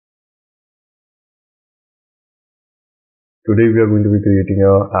Today we are going to be creating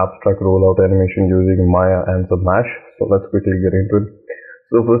an abstract rollout animation using Maya and some mesh. So let's quickly get into it.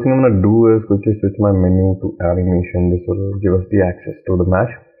 So the first thing I'm going to do is quickly switch my menu to animation. This will give us the access to the mesh.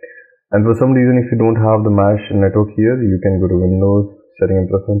 And for some reason, if you don't have the mesh network here, you can go to Windows, Setting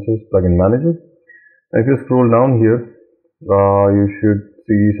and Preferences, Plugin Manager. And if you scroll down here, you should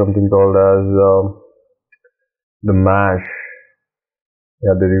see something called as the mesh.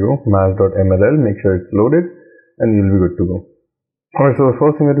 Yeah, there you go, mesh.mll. Make sure it's loaded and you'll be good to go. Alright, so the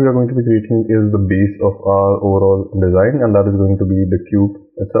first thing that we are going to be creating is the base of our overall design, and that is going to be the cube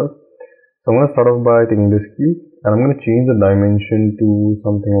itself. So I'm going to start off by taking this cube and I'm going to change the dimension to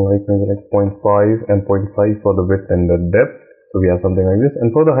something like maybe like 0.5 and 0.5 for the width and the depth. So we have something like this,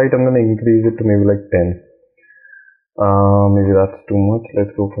 and for the height I'm going to increase it to maybe like 10. Maybe that's too much.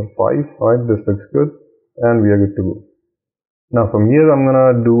 Let's go for 5. Alright, this looks good and we are good to go. Now from here I'm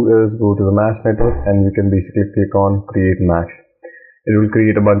gonna do is go to the mesh network and you can basically click on create mesh. It will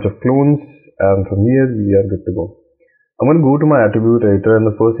create a bunch of clones and from here we are good to go. I'm gonna go to my attribute editor and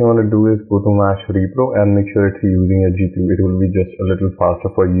the first thing I want to do is go to mesh repro and make sure it's using a GPU. It will be just a little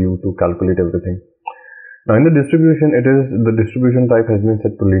faster for you to calculate everything. Now in the distribution, the distribution type has been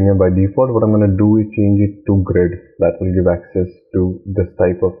set to linear by default. What I'm gonna do is change it to grid. That will give access to this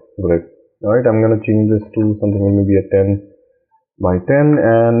type of grid. Alright, I'm gonna change this to something maybe a 10 by 10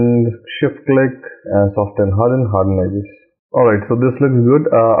 and shift click and soften harden edges. Alright, so this looks good.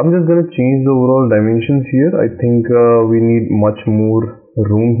 I'm just going to change the overall dimensions here. I think we need much more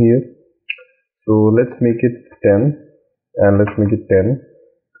room here. So let's make it 10 and let's make it 10.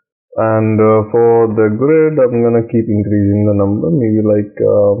 And for the grid, I'm going to keep increasing the number, maybe like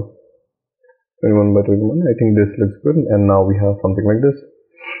 21 by 21. I think this looks good. And now we have something like this,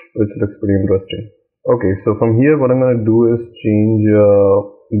 which looks pretty interesting. Okay, so from here what I'm going to do is change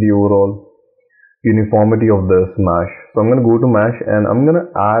the overall uniformity of this mesh. So I'm going to go to mesh and I'm going to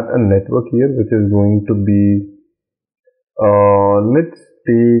add a network here, which is going to be, let's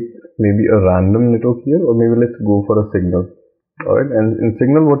take maybe a random network here, or maybe let's go for a signal. Alright, and in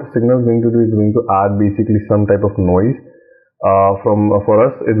signal, what the signal is going to do is going to add basically some type of noise. For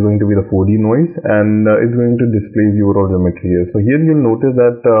us, it's going to be the 4D noise, and it's going to display the overall geometry here. So here you'll notice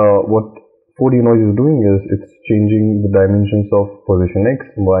that what 4D noise is doing is it's changing the dimensions of position X,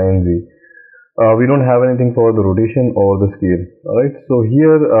 Y and Z. We don't have anything for the rotation or the scale. Alright, so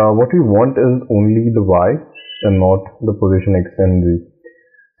here what we want is only the Y and not the position X and Z.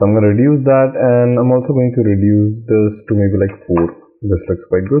 So I'm going to reduce that, and I'm also going to reduce this to maybe like 4. This looks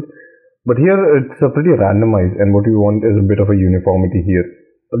quite good. But here it's pretty randomized, and what we want is a bit of a uniformity here.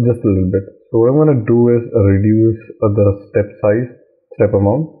 Just a little bit. So what I'm going to do is reduce the step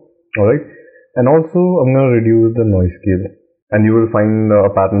amount. Alright. And also I'm going to reduce the noise scale, and you will find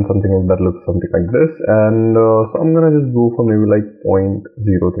a pattern something that looks something like this. And so I'm going to just go for maybe like 0.03.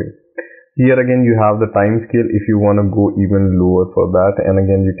 Here again you have the time scale if you want to go even lower for that, and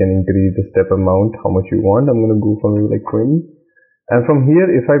again you can increase the step amount how much you want. I'm going to go for maybe like 20. And from here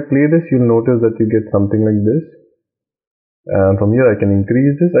if I play this, you'll notice that you get something like this. And from here I can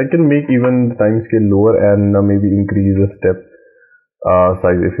increase this. I can make even the time scale lower and maybe increase the step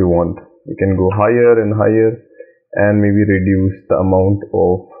size if you want. You can go higher and higher and maybe reduce the amount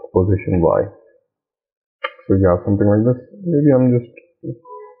of position Y. So you have something like this. Maybe I'm just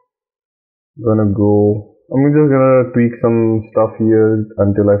gonna tweak some stuff here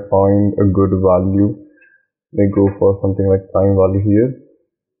until I find a good value. May go for something like time value here.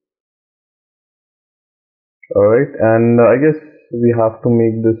 Alright, and I guess we have to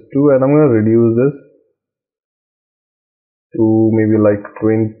make this too, and I'm gonna reduce this to maybe like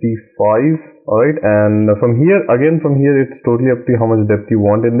 25. Alright, and from here it's totally up to you how much depth you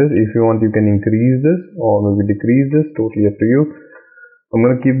want in this. If you want, you can increase this or maybe decrease this, totally up to you. I'm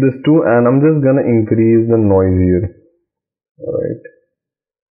gonna keep this too, and I'm just gonna increase the noise here. Alright,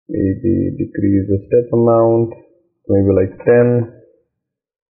 maybe decrease the step amount, maybe like 10,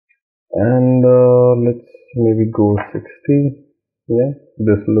 and let's maybe go 60. Yeah,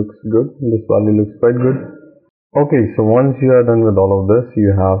 this looks good. This value looks quite good. Okay, so once you are done with all of this,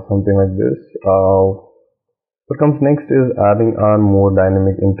 you have something like this. What comes next is adding our more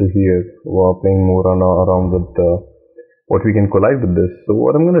dynamic into here. We're playing more around with what we can collide with this. So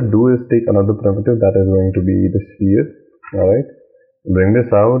what I'm going to do is take another primitive that is going to be the sphere. Alright, bring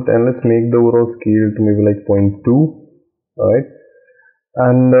this out and let's make the overall scale to maybe like 0.2. Alright,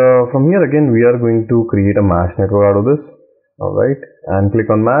 and from here again we are going to create a mesh network out of this. Alright, and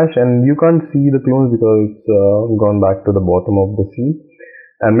click on mesh, and you can't see the clones because it's gone back to the bottom of the scene.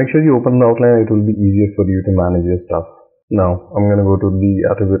 And make sure you open the outline, it will be easier for you to manage your stuff. Now I'm going to go to the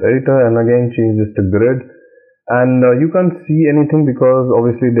attribute editor and again change this to grid, and you can't see anything because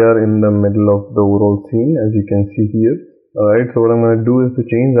obviously they are in the middle of the overall scene, as you can see here. Alright, so what I'm going to do is to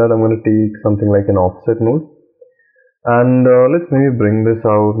change that. I'm going to take something like an offset node, and let's maybe bring this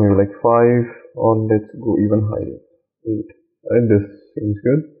out maybe like 5, or let's go even higher, 8. Right, this seems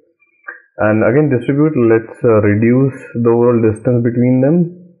good. And again, distribute, let's reduce the overall distance between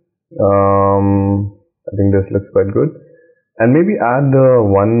them. I think this looks quite good, and maybe add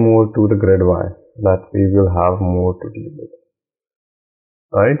one more to the grid Y, that way we'll have more to deal with.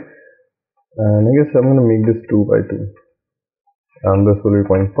 Right, and I guess I'm going to make this 2 by 2, and this will be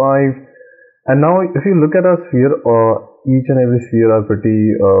 0.5. And now if you look at our sphere, each and every sphere are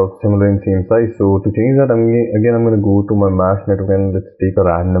pretty similar in same size. So to change that, I'm going to go to my mesh network and let's take a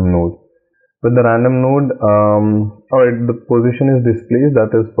random node. With the random node, alright, the position is displaced, that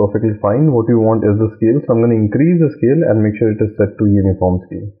is perfectly fine. What you want is the scale, so I'm going to increase the scale and make sure it is set to uniform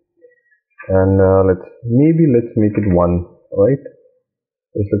scale. And let's make it 1, right?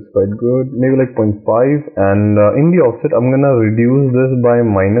 This looks quite good, maybe like 0.5, and in the offset I'm going to reduce this by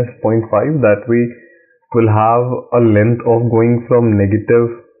minus 0.5, that way we'll have a length of going from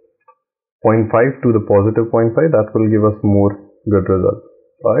negative 0.5 to the positive 0.5, that will give us more good results.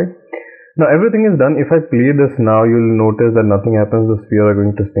 Alright, now everything is done. If I play this now, you'll notice that nothing happens. The sphere are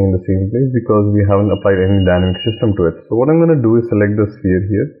going to stay in the same place because we haven't applied any dynamic system to it. So what I'm going to do is select the sphere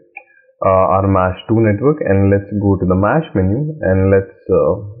here, our mesh 2 network, and let's go to the mesh menu, and let's let's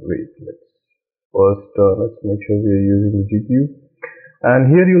make sure we are using the GPU,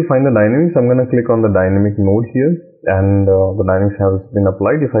 and here you'll find the dynamics. I'm going to click on the dynamic node here, and the dynamics has been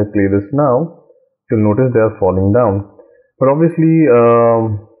applied. If I play this now, you'll notice they are falling down, but obviously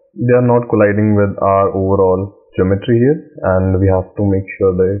they are not colliding with our overall geometry here, and we have to make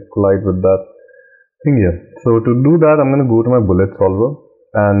sure they collide with that thing here. So to do that, I'm going to go to my bullet solver,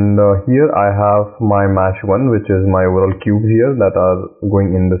 and here I have my mesh 1, which is my overall cubes here that are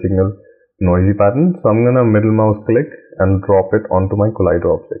going in the signal noisy pattern. So I'm going to middle mouse click and drop it onto my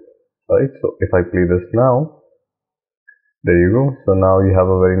collider object. Right, so if I play this now, there you go. So now you have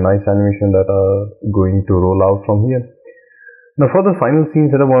a very nice animation that are going to roll out from here. Now for the final scene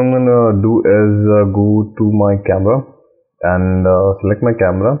setup, what I'm going to do is go to my camera and select my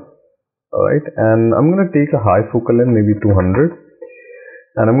camera. Alright, and I'm going to take a high focal length, maybe 200,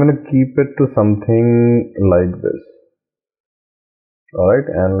 and I'm going to keep it to something like this. Alright,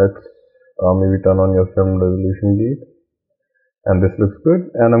 and let's maybe turn on your film resolution gate, and this looks good,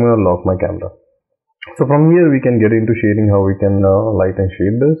 and I'm going to lock my camera. So from here we can get into shading, how we can light and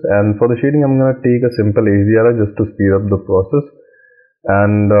shade this. And for the shading, I'm going to take a simple HDRI just to speed up the process,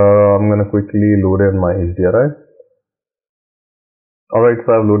 and I'm going to quickly load in my HDRI. Alright,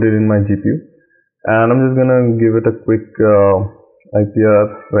 so I've loaded in my GPU, and I'm just going to give it a quick IPR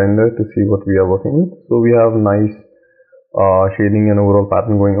render to see what we are working with. So we have nice shading and overall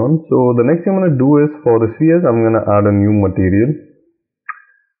pattern going on. So the next thing I'm going to do is, for the spheres, I'm going to add a new material.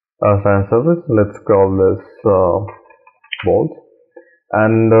 Sand surface, let's call this balls,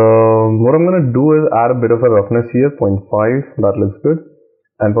 and what I'm going to do is add a bit of a roughness here, 0.5, that looks good.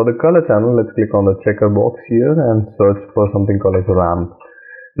 And for the color channel, let's click on the checker box here and search for something called as ramp.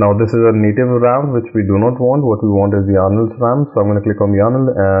 Now this is a native ramp which we do not want. What we want is the Arnold's ramp, so I'm going to click on the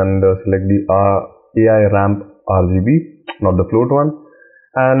Arnold and select the AI ramp RGB, not the float one,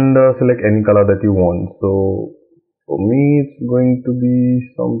 and select any color that you want. So for me, it's going to be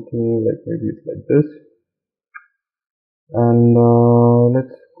something like, maybe it's like this, and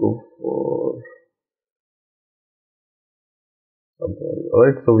let's go for something.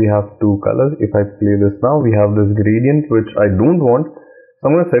 Alright, so we have two colors. If I play this now, we have this gradient which I don't want, so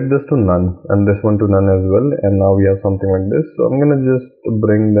I'm going to set this to none and this one to none as well, and now we have something like this. So I'm going to just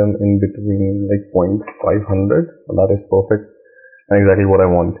bring them in between like 0.500, that is perfect and exactly what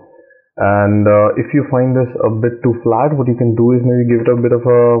I want. And if you find this a bit too flat, what you can do is maybe give it a bit of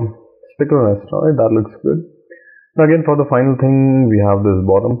a spickleness. Alright, that looks good. Now again, for the final thing, we have this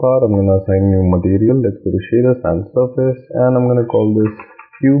bottom part. I'm going to assign new material. Let's go to shader, sand surface, and I'm going to call this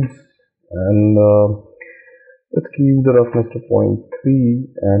cubes, and let's keep the roughness to 0.3,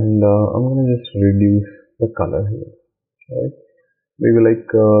 and I'm going to just reduce the color here. Right, maybe like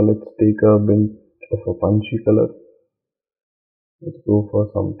let's take a bit of a punchy color. Let's go for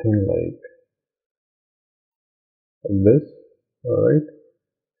something like this. Alright.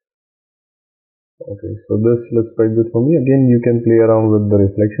 Okay, so this looks quite good for me. Again, you can play around with the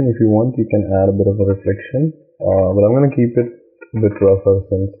reflection if you want. You can add a bit of a reflection, but I'm going to keep it a bit rougher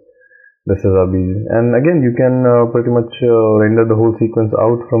since this is our BG. And again, you can pretty much render the whole sequence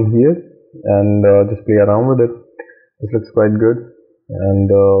out from here and just play around with it. This looks quite good, and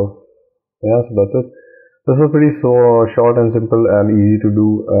yeah, so that's it. This was pretty short and simple and easy to do,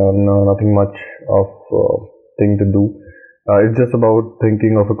 and nothing much of thing to do. It's just about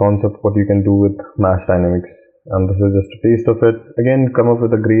thinking of a concept what you can do with Mesh Dynamics, and this is just a taste of it. Again, come up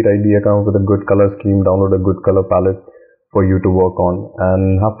with a great idea, come up with a good color scheme, download a good color palette for you to work on,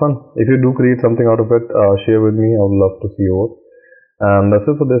 and have fun. If you do create something out of it, share with me. I would love to see yours. And that's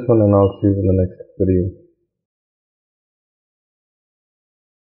it for this one, and I'll see you in the next video.